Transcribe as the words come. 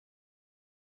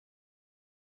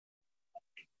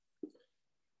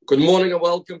Good morning and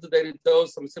welcome to Daily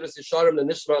Dose. I'm Mesilas Yesharim, the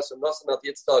Nishmas and Nasan at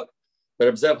Yitzchak, where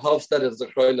Reb Hofstad is the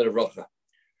Cleanliness of Rocha.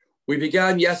 We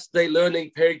began yesterday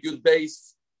learning Perek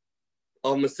base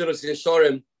of Mesilas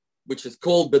Yesharim, which is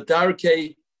called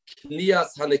Bedarkei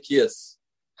Hanokios,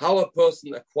 how a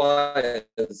person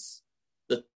acquires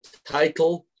the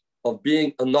title of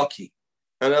being a Noki.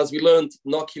 And as we learned,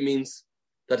 Noki means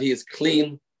that he is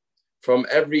clean from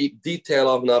every detail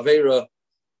of an Avera,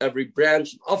 every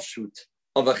branch and offshoot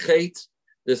of a chait,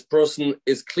 this person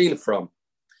is clean from.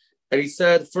 And he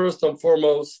said, first and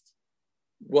foremost,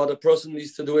 what a person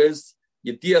needs to do is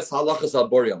Yedias halachas al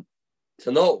boryam,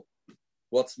 to know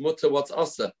what's mutter, what's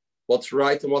asa, what's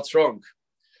right and what's wrong.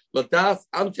 Ladas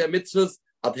anfia mitzvahs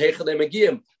ad heichadei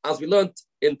megiyim, as we learned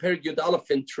in Perek Yud Aleph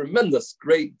in tremendous,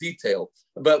 great detail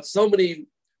about so many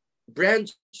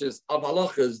branches of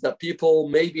halachas that people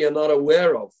maybe are not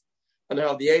aware of, and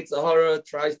how the Yetzer Hara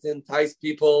tries to entice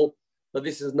people that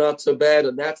this is not so bad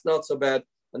and that's not so bad,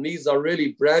 and these are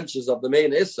really branches of the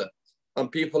main Issa,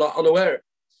 and people are unaware.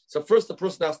 So first, the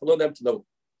person has to learn them to know.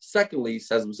 Secondly,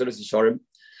 says Mesilas Yesharim,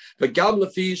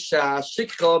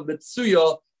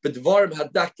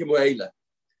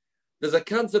 there's a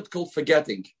concept called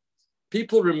forgetting.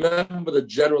 People remember the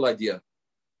general idea.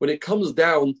 When it comes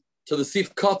down to the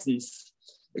sif cottons,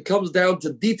 it comes down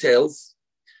to details,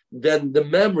 then the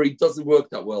memory doesn't work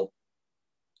that well.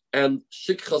 And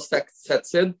shikha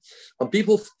sets in, and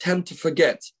people tend to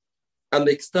forget. And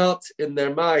they start in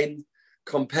their mind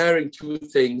comparing two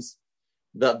things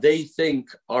that they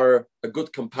think are a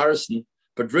good comparison.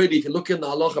 But really, if you look in the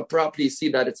halacha properly, you see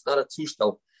that it's not a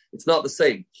tushdal. It's not the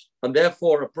same. And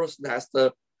therefore, a person has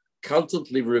to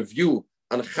constantly review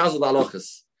and chazal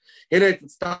halachas.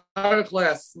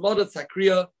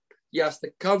 He has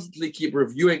to constantly keep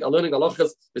reviewing and learning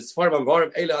halachas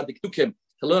to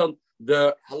learn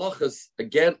the halachas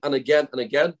again and again and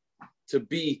again, to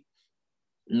be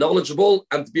knowledgeable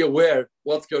and to be aware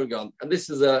what's going on. And this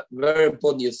is a very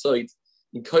important yesod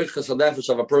in koiches and nefesh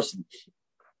of a person.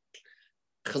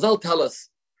 Chazal tell us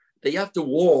that you have to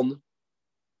warn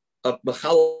a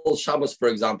Mechal Shabbos, for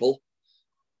example,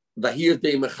 that he is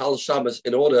being Mechal Shabbos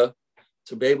in order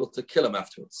to be able to kill him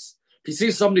afterwards. If you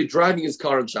see somebody driving his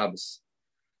car on Shabbos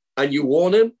and you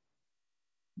warn him,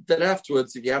 then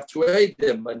afterwards, if you have to aid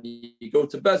him and you go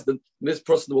to Bezdin, this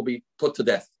person will be put to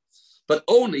death. But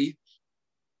only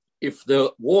if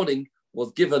the warning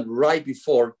was given right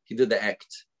before he did the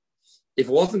act. If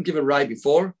it wasn't given right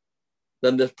before,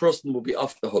 then the person will be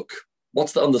off the hook.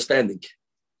 What's the understanding?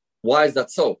 Why is that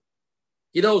so?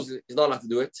 He knows he's not allowed to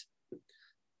do it.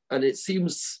 And it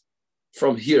seems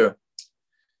from here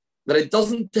that it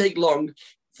doesn't take long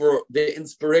for the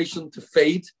inspiration to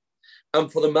fade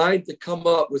and for the mind to come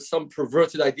up with some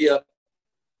perverted idea,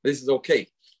 this is okay.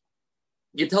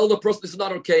 You tell the person this is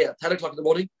not okay at 10 o'clock in the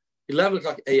morning, 11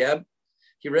 o'clock a.m.,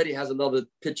 he already has another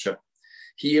picture.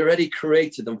 He already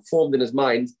created and formed in his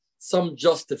mind some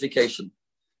justification.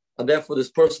 And therefore, this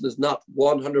person is not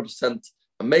 100%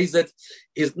 amazed.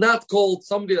 He's not called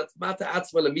somebody that's mata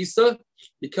atzma lemisa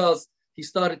because he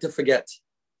started to forget.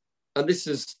 And this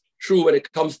is true when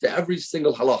it comes to every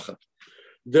single halacha.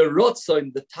 The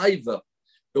rotzon, the taiva,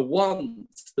 the want,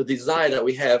 the desire that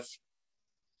we have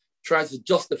tries to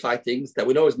justify things that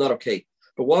we know is not okay.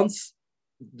 But once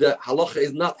the halacha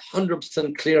is not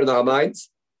 100% clear in our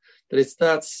minds, then it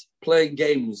starts playing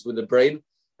games with the brain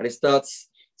and it starts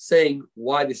saying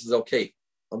why this is okay.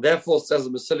 And therefore, says the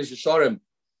Mesilas Yesharim,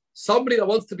 somebody that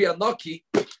wants to be a Noki,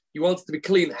 he wants to be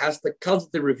clean, has to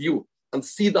constantly review and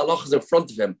see the halachas in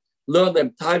front of him, learn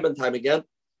them time and time again,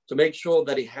 to make sure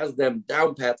that he has them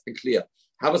down pat and clear.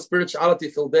 Have a spirituality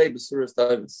filled day, B'suras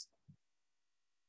Tavis.